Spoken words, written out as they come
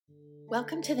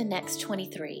Welcome to the Next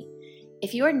 23.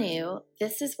 If you are new,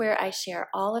 this is where I share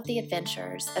all of the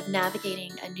adventures of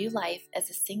navigating a new life as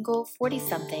a single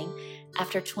 40-something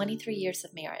after 23 years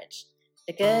of marriage.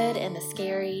 The good and the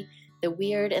scary, the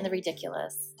weird and the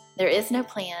ridiculous. There is no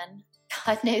plan.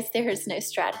 God knows there is no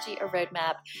strategy or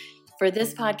roadmap for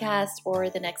this podcast or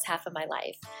the next half of my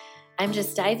life. I'm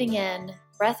just diving in,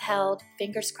 breath held,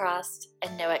 fingers crossed,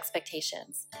 and no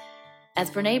expectations.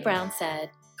 As Brene Brown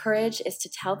said, courage is to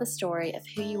tell the story of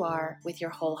who you are with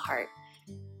your whole heart.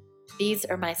 These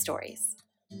are my stories.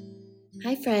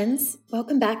 Hi, friends.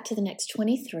 Welcome back to the Next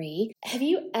 23. Have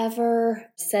you ever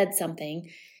said something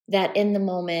that in the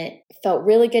moment felt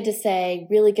really good to say,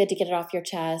 really good to get it off your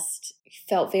chest,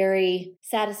 felt very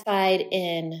satisfied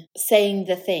in saying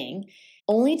the thing,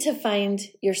 only to find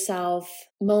yourself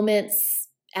moments,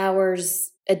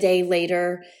 hours, a day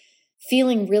later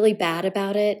feeling really bad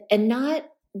about it, and not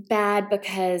bad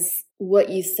because what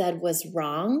you said was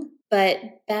wrong, but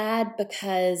bad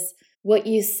because what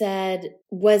you said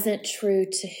wasn't true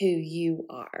to who you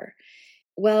are.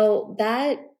 Well,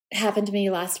 that happened to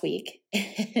me last week,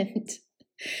 and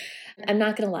I'm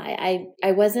not going to lie,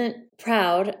 I wasn't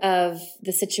proud of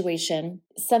the situation.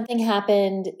 Something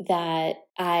happened that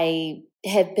I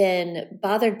had been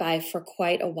bothered by for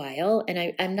quite a while,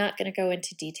 and I'm not going to go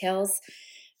into details,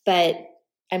 but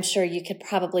I'm sure you could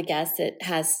probably guess it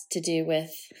has to do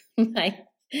with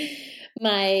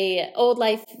my old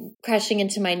life crashing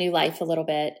into my new life a little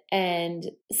bit. And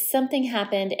something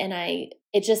happened and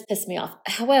it just pissed me off.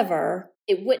 However,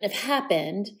 it wouldn't have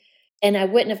happened and I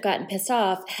wouldn't have gotten pissed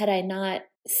off had I not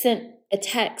sent a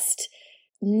text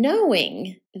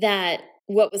knowing that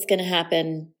what was going to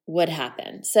happen would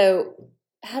happen. So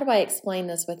how do I explain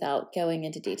this without going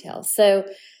into detail? So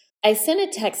I sent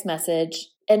a text message,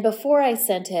 and before I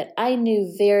sent it, I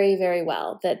knew very, very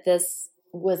well that this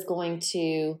was going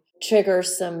to trigger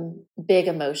some big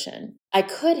emotion. I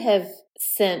could have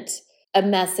sent a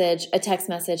text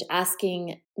message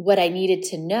asking what I needed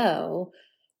to know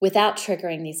without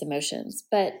triggering these emotions.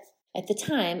 But at the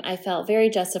time, I felt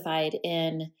very justified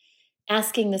in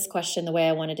asking this question the way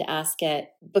I wanted to ask it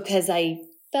because I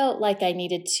felt like I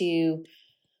needed to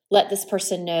let this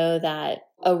person know that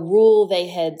a rule they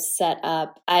had set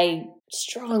up, I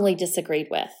strongly disagreed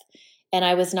with, and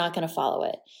I was not going to follow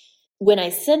it. When I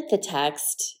sent the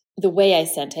text, the way I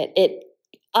sent it, it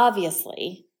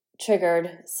obviously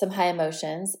triggered some high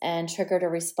emotions and triggered a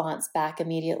response back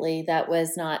immediately that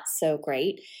was not so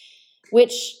great,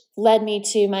 which led me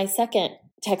to my second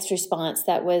text response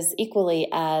that was equally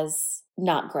as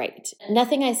not great.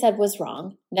 Nothing I said was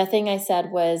wrong. Nothing I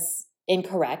said was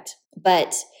incorrect,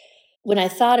 but when I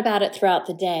thought about it throughout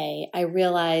the day, I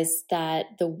realized that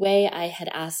the way I had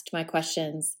asked my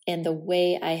questions and the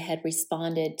way I had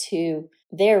responded to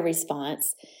their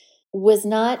response was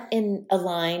not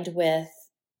aligned with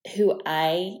who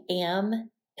I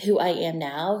am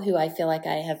now, who I feel like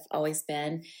I have always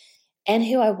been, and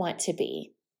who I want to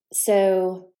be.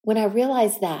 So when I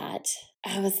realized that,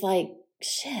 I was like,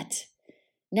 shit,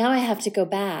 now I have to go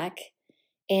back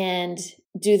and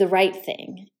do the right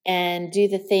thing and do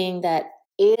the thing that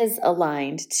is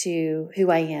aligned to who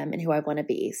I am and who I want to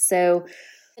be. So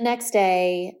the next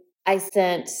day I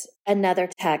sent another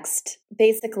text,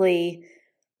 basically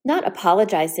not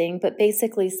apologizing, but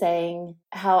basically saying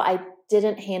how I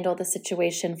didn't handle the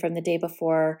situation from the day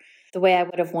before the way I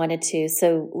would have wanted to.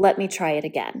 So let me try it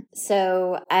again.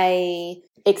 So I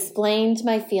explained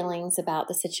my feelings about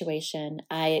the situation.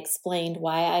 I explained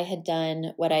why I had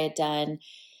done what I had done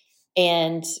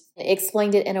and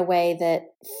explained it in a way that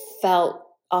felt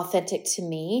authentic to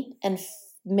me and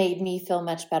made me feel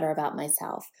much better about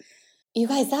myself. You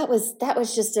guys, that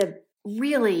was just a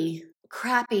really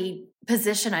crappy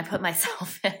position I put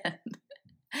myself in.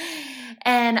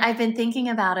 And I've been thinking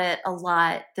about it a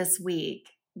lot this week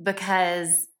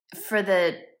because for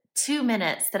the 2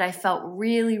 minutes that I felt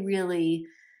really, really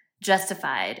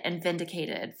justified and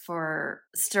vindicated for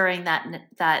stirring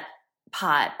that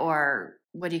pot, or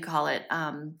what do you call it?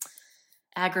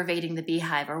 Aggravating the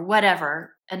beehive, or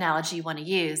whatever analogy you want to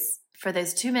use. For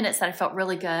those 2 minutes that I felt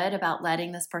really good about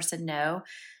letting this person know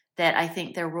that I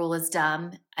think their rule is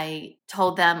dumb. I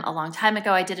told them a long time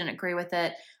ago I didn't agree with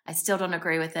it. I still don't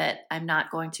agree with it. I'm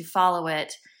not going to follow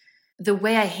it. The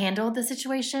way I handled the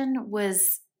situation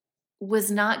was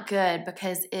not good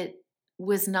because it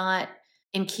was not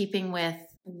in keeping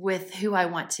with who I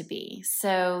want to be.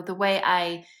 So the way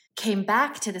I came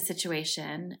back to the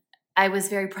situation, I was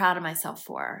very proud of myself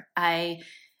for. I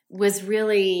was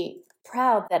really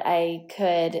proud that I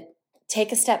could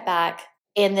take a step back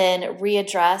and then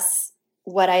readdress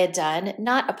what I had done,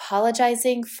 not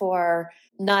apologizing for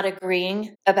not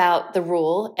agreeing about the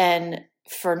rule and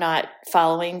for not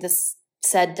following this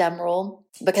said dumb rule,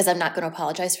 because I'm not going to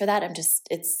apologize for that.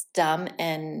 It's dumb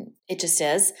and it just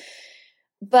is.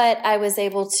 But I was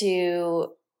able to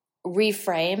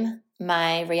reframe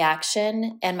my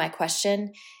reaction and my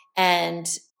question and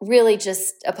really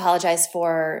just apologize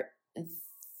for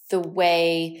the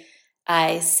way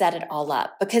I set it all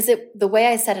up. Because the way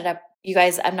I set it up, you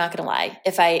guys, I'm not going to lie.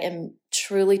 If I am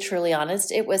truly, truly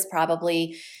honest, it was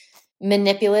probably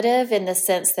manipulative in the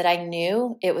sense that I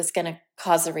knew it was going to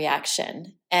cause a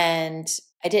reaction. And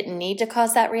I didn't need to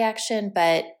cause that reaction,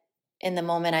 but in the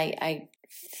moment I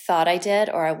thought I did,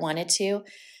 or I wanted to.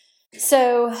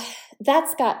 So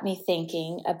that's got me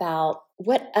thinking about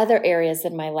what other areas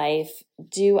in my life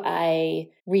do I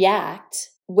react,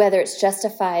 whether it's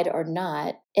justified or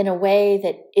not, in a way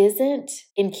that isn't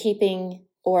in keeping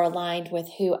or aligned with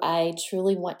who I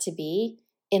truly want to be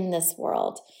in this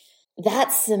world.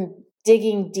 That's some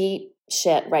digging deep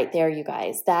shit right there, you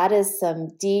guys. That is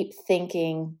some deep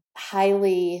thinking,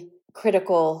 highly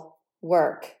critical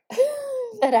work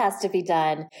that has to be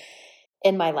done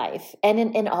in my life and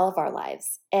in all of our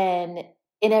lives and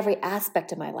in every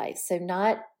aspect of my life. So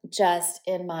not just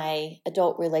in my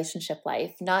adult relationship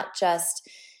life, not just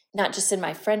in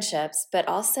my friendships, but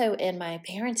also in my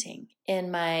parenting, in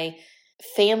my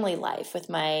family life with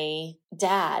my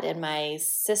dad and my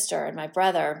sister and my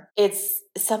brother. It's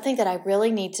something that I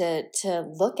really need to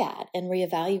look at and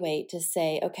reevaluate to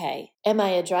say, okay, am I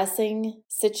addressing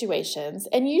situations?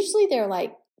 And usually they're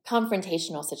like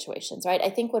confrontational situations, right?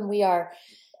 I think when we are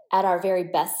at our very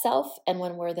best self and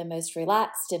when we're the most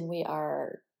relaxed and we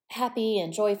are happy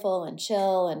and joyful and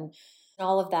chill and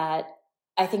all of that,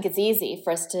 I think it's easy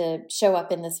for us to show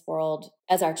up in this world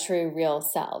as our true, real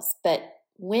selves. But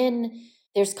when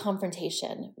there's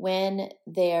confrontation, when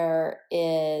there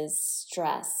is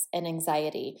stress and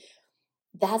anxiety,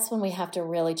 that's when we have to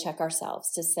really check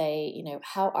ourselves to say,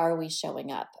 how are we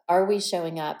showing up? Are we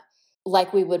showing up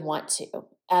like we would want to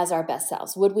as our best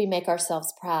selves? Would we make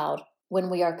ourselves proud when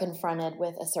we are confronted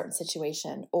with a certain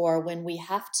situation or when we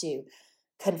have to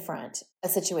confront a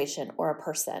situation or a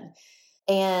person?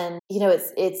 And,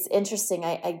 it's interesting.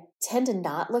 I tend to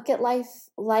not look at life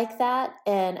like that.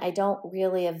 And I don't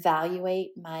really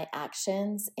evaluate my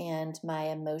actions and my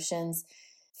emotions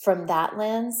from that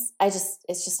lens.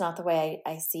 It's just not the way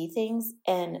I see things.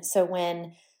 And so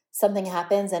when something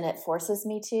happens and it forces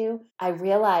me to, I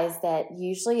realize that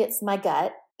usually it's my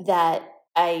gut that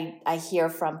I hear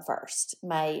from first.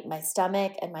 My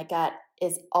stomach and my gut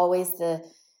is always the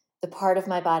part of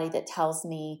my body that tells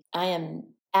me I am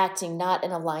acting not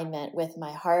in alignment with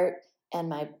my heart and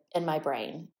my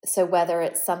brain. So whether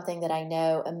it's something that I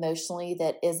know emotionally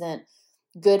that isn't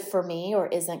good for me or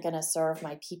isn't going to serve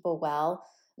my people well,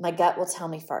 my gut will tell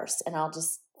me first, and I'll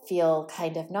just feel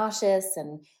kind of nauseous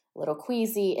and a little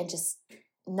queasy and just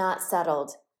not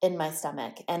settled in my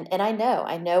stomach. And I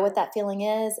know what that feeling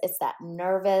is. It's that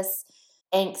nervous,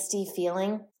 angsty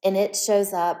feeling, and it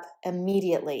shows up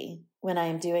immediately when I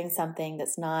am doing something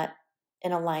that's not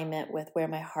in alignment with where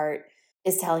my heart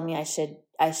is telling me I should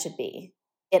be.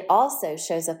 It also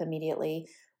shows up immediately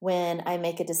when I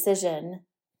make a decision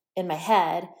in my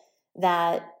head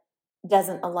that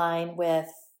doesn't align with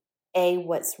A,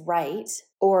 what's right,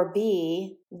 or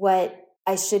B, what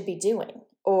I should be doing,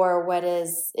 or what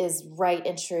is right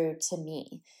and true to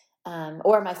me,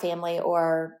 or my family,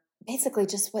 or basically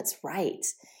just what's right.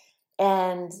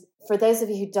 And for those of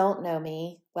you who don't know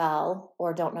me well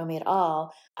or don't know me at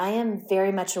all, I am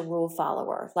very much a rule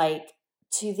follower. Like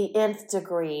to the nth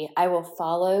degree, I will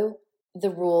follow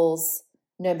the rules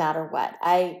no matter what.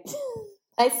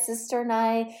 My sister and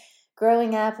I,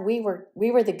 growing up, we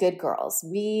were the good girls.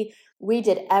 We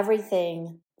did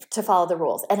everything to follow the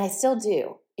rules, and I still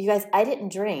do. You guys, I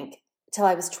didn't drink till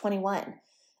I was 21.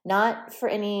 Not for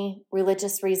any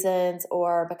religious reasons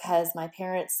or because my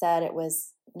parents said it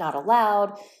was not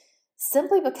allowed,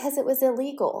 simply because it was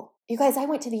illegal. You guys, I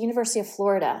went to the University of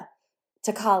Florida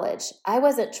to college. I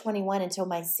wasn't 21 until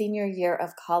my senior year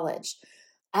of college.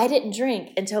 I didn't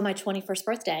drink until my 21st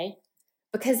birthday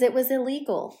because it was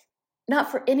illegal,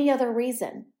 not for any other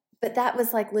reason. But that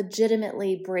was like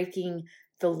legitimately breaking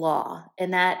the law,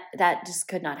 and that just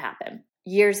could not happen.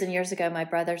 Years and years ago, my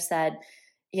brother said,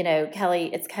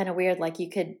 Kelly, it's kind of weird. Like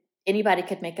anybody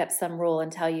could make up some rule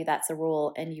and tell you that's a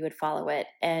rule and you would follow it.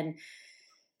 And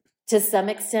to some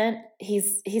extent,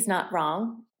 he's not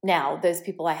wrong. Now, those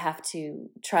people I have to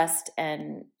trust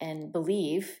and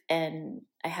believe, and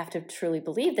I have to truly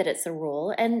believe that it's a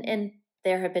rule. And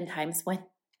there have been times when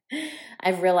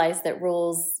I've realized that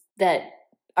rules that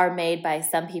are made by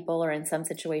some people or in some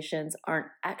situations aren't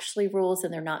actually rules,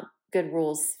 and they're not good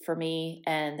rules for me,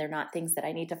 and they're not things that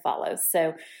I need to follow.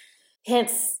 So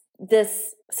hence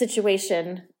this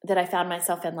situation that I found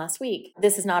myself in last week.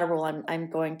 This is not a rule I'm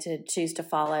going to choose to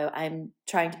follow. I'm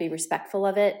trying to be respectful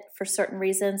of it for certain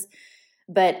reasons,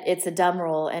 but it's a dumb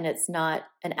rule and it's not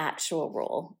an actual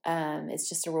rule. It's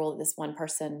just a rule that this one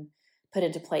person put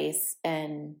into place,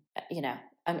 and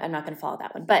I'm not going to follow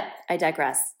that one. But I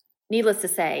digress. Needless to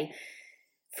say,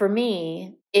 for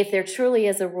me, if there truly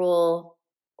is a rule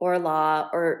or a law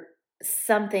or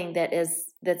something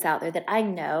that's out there that I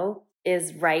know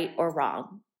is right or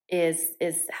wrong, is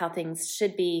how things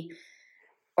should be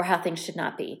or how things should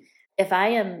not be. If I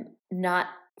am not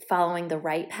following the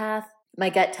right path, my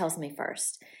gut tells me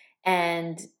first.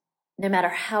 And no matter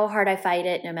how hard I fight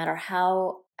it, no matter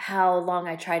how long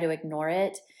I try to ignore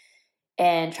it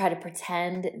and try to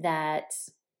pretend that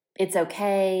it's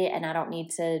okay and I don't need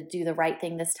to do the right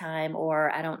thing this time,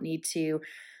 or I don't need to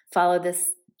follow this,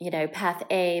 path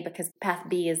A because path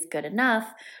B is good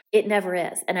enough, it never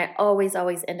is. And I always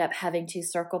end up having to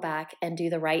circle back and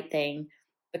do the right thing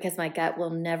because my gut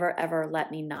will never, ever let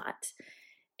me not.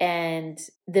 And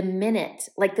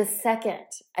the second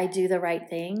I do the right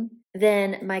thing,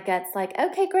 then my gut's like,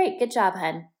 okay, great, good job,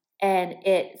 hun. And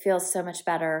it feels so much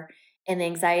better, and the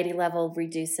anxiety level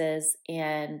reduces,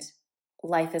 and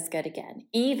life is good again.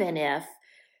 Even if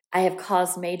I have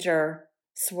caused major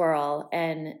swirl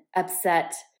and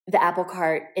upset the apple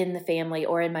cart in the family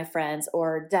or in my friends,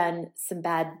 or done some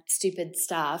bad, stupid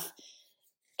stuff,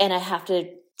 and I have to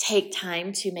take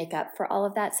time to make up for all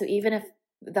of that. So even if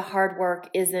the hard work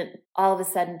isn't all of a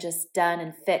sudden just done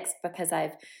and fixed because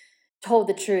I've told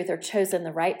the truth or chosen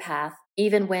the right path,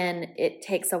 even when it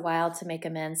takes a while to make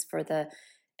amends for the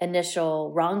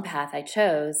initial wrong path I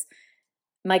chose,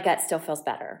 my gut still feels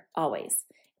better, always.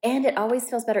 And it always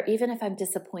feels better even if I'm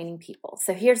disappointing people.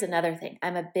 So here's another thing.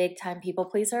 I'm a big time people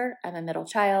pleaser. I'm a middle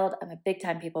child. I'm a big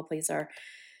time people pleaser.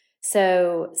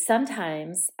 So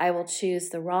sometimes I will choose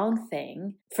the wrong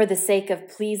thing for the sake of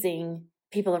pleasing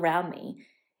people around me.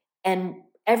 And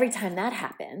every time that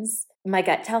happens, my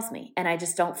gut tells me, and I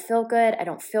just don't feel good. I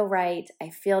don't feel right.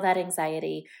 I feel that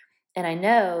anxiety. And I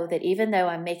know that even though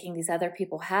I'm making these other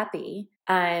people happy,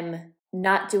 I'm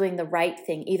not doing the right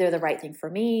thing, either the right thing for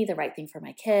me, the right thing for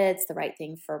my kids, the right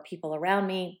thing for people around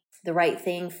me, the right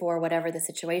thing for whatever the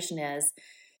situation is.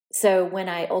 So when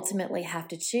I ultimately have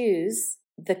to choose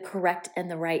the correct and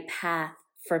the right path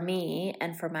for me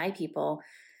and for my people,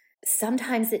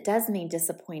 sometimes it does mean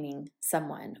disappointing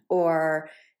someone, or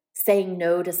saying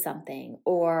no to something,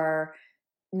 or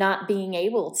not being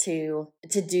able to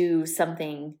do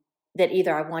something that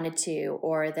either I wanted to,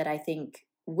 or that I think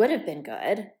would have been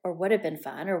good, or would have been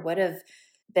fun, or would have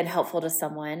been helpful to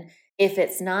someone. If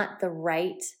it's not the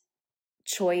right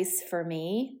choice for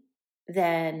me,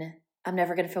 then I'm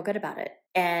never going to feel good about it.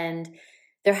 And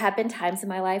there have been times in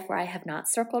my life where I have not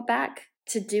circled back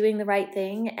to doing the right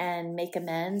thing and make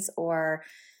amends, or,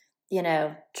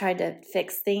 trying to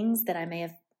fix things that I may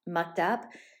have mucked up.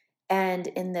 And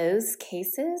in those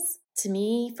cases,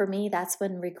 for me, that's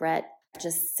when regret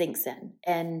just sinks in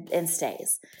and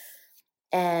stays.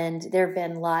 And there have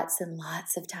been lots and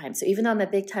lots of times. So even though I'm a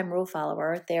big time rule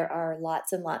follower, there are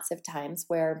lots and lots of times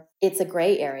where it's a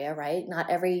gray area, right? Not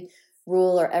every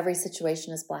rule or every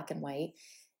situation is black and white.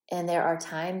 And there are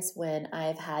times when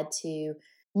I've had to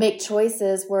make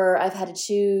choices where I've had to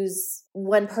choose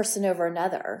one person over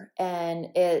another. And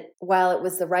while it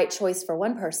was the right choice for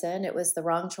one person, it was the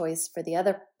wrong choice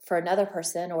for another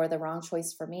person, or the wrong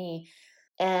choice for me.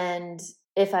 And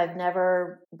if I've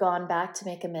never gone back to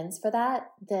make amends for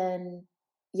that, then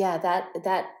yeah,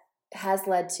 that has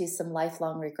led to some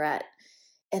lifelong regret.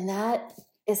 And that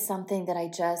is something that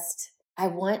I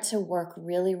want to work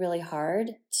really, really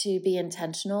hard to be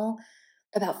intentional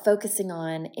about focusing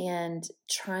on and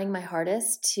trying my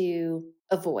hardest to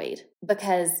avoid.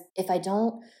 Because if I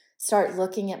don't start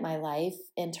looking at my life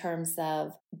in terms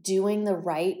of doing the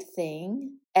right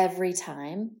thing every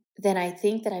time, then I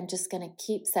think that I'm just going to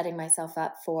keep setting myself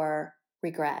up for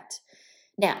regret.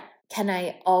 Now, can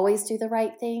I always do the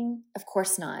right thing? Of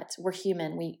course not. We're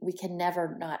human. We can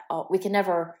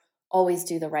never always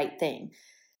do the right thing.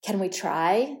 Can we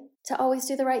try to always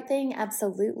do the right thing?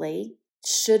 Absolutely.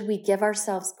 Should we give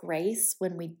ourselves grace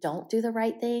when we don't do the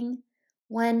right thing?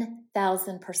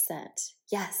 1,000%.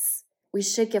 Yes, we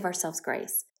should give ourselves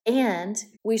grace. And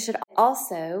we should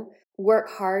also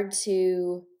work hard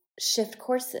to shift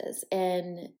courses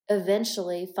and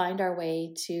eventually find our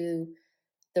way to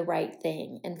the right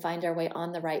thing and find our way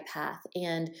on the right path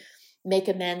and make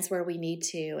amends where we need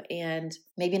to, and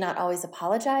maybe not always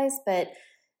apologize, but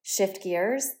shift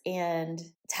gears and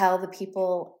tell the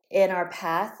people in our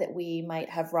path that we might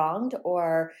have wronged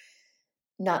or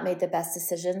not made the best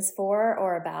decisions for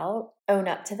or about, own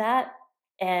up to that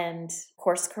and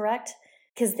course correct.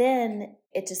 Because then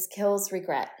it just kills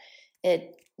regret.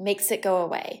 It makes it go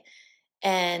away.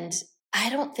 And I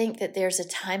don't think that there's a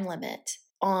time limit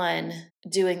on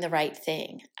doing the right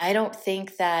thing. I don't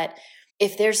think that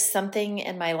if there's something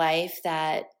in my life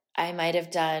that I might have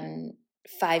done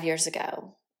 5 years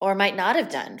ago or might not have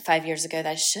done 5 years ago that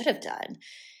I should have done,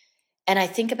 and I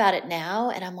think about it now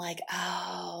and I'm like,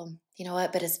 oh, you know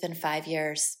what? But it's been 5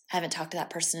 years. I haven't talked to that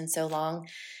person in so long.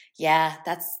 Yeah,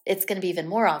 it's going to be even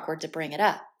more awkward to bring it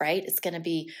up, right? It's going to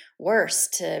be worse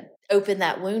to open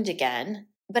that wound again.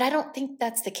 But I don't think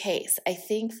that's the case. I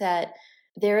think that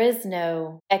there is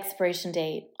no expiration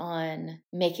date on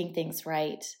making things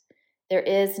right. There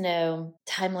is no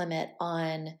time limit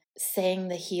on saying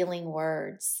the healing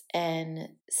words and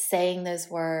saying those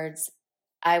words,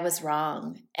 I was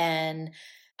wrong and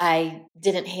I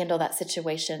didn't handle that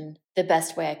situation the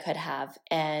best way I could have.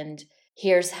 And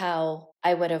here's how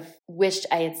I would have wished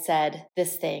I had said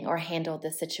this thing or handled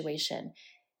this situation.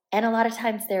 And a lot of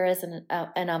times there is an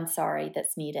I'm sorry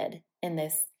that's needed in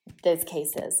those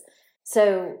cases.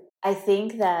 So I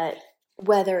think that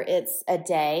whether it's a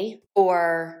day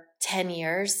or 10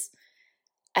 years,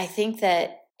 I think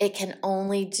that it can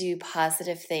only do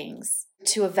positive things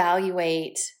to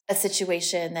evaluate a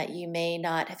situation that you may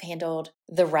not have handled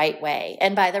the right way.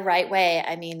 And by the right way,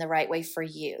 I mean the right way for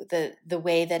you, the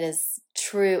way that is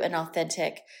true and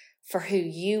authentic for who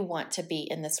you want to be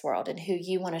in this world and who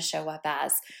you want to show up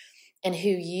as and who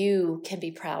you can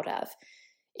be proud of.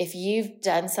 If you've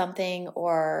done something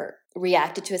or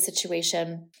reacted to a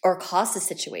situation or caused a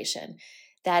situation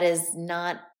that is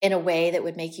not in a way that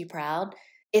would make you proud,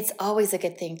 it's always a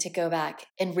good thing to go back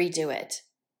and redo it.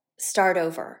 Start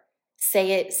over.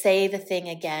 Say the thing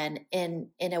again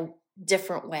in a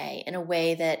different way, in a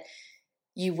way that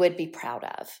you would be proud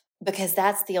of, because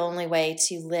that's the only way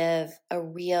to live a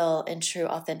real and true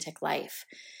authentic life.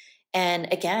 And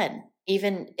again,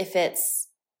 even if it's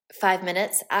 5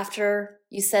 minutes after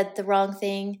you said the wrong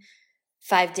thing,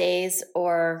 5 days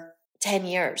or 10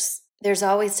 years, there's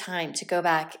always time to go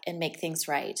back and make things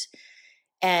right.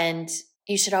 And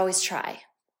you should always try,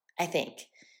 I think.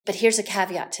 But here's a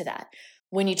caveat to that.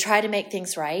 When you try to make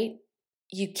things right,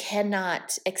 you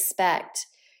cannot expect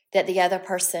that the other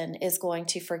person is going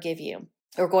to forgive you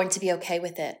or going to be okay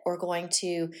with it or going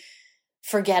to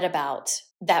forget about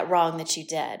that wrong that you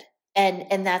did.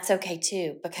 And that's okay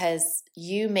too, because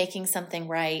you making something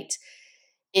right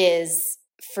is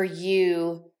for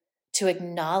you to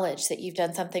acknowledge that you've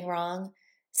done something wrong,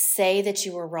 say that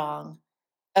you were wrong,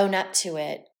 own up to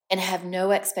it, and have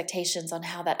no expectations on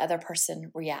how that other person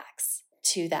reacts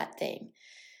to that thing.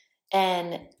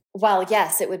 And while,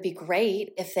 yes, it would be great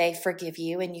if they forgive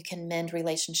you and you can mend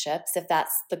relationships, if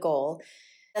that's the goal,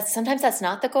 sometimes that's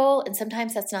not the goal and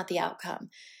sometimes that's not the outcome.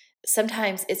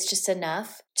 Sometimes it's just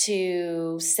enough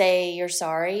to say you're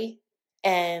sorry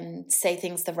and say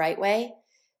things the right way.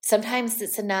 Sometimes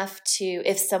it's enough to,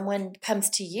 if someone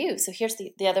comes to you, so here's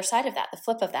the other side of that, the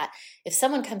flip of that. If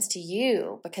someone comes to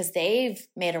you because they've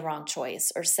made a wrong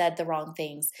choice or said the wrong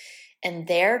things and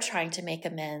they're trying to make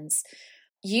amends,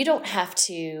 you don't have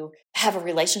to have a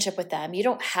relationship with them. You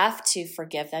don't have to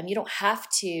forgive them. You don't have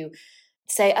to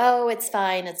say, oh, it's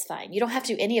fine, it's fine. You don't have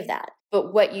to do any of that.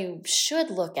 But what you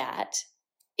should look at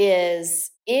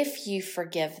is, if you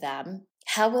forgive them,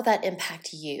 how will that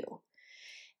impact you?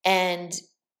 And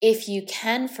if you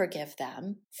can forgive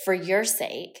them for your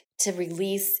sake to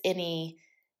release any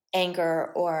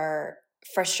anger or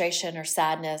frustration or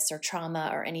sadness or trauma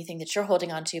or anything that you're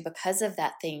holding on to because of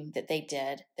that thing that they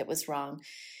did that was wrong,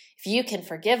 if you can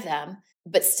forgive them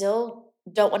but still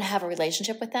don't want to have a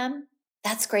relationship with them,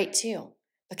 that's great too,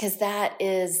 because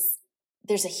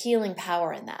there's a healing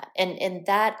power in that. And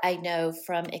that I know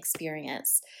from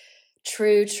experience.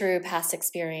 True past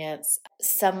experience.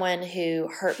 Someone who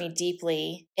hurt me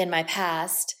deeply in my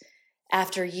past,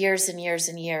 after years and years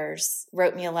and years,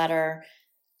 wrote me a letter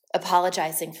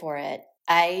apologizing for it.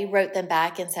 I wrote them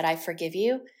back and said, I forgive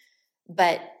you,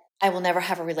 but I will never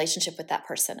have a relationship with that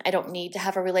person. I don't need to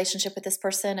have a relationship with this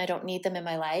person. I don't need them in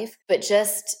my life. But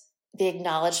just the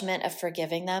acknowledgement of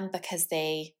forgiving them because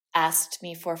they asked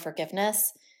me for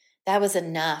forgiveness, that was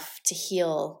enough to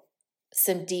heal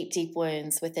some deep, deep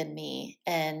wounds within me,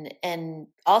 and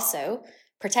also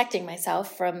protecting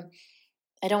myself from,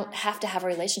 I don't have to have a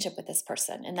relationship with this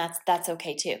person. And that's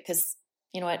okay too. Because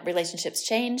you know what? Relationships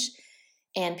change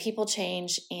and people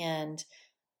change and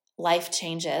life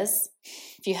changes.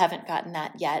 If you haven't gotten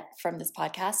that yet from this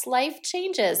podcast, life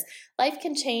changes. Life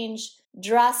can change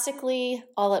drastically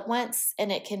all at once,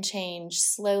 and it can change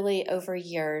slowly over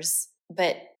years.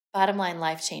 But bottom line,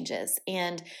 life changes.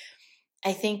 And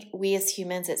I think we as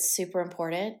humans, it's super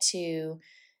important to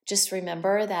just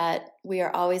remember that we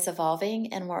are always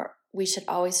evolving, and we should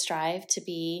always strive to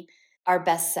be our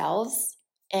best selves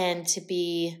and to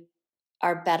be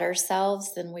our better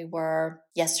selves than we were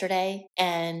yesterday,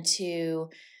 and to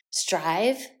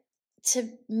strive to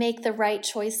make the right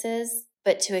choices,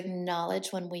 but to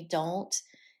acknowledge when we don't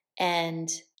and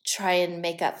try and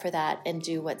make up for that and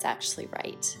do what's actually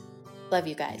right. Love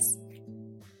you guys.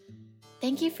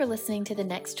 Thank you for listening to The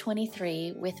Next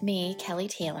 23 with me, Kelly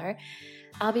Taylor.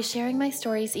 I'll be sharing my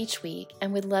stories each week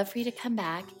and would love for you to come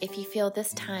back if you feel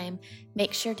this time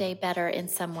makes your day better in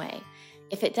some way.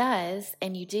 If it does,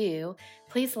 and you do,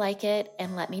 please like it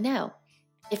and let me know.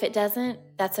 If it doesn't,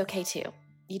 that's okay too.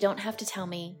 You don't have to tell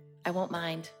me. I won't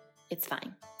mind. It's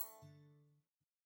fine.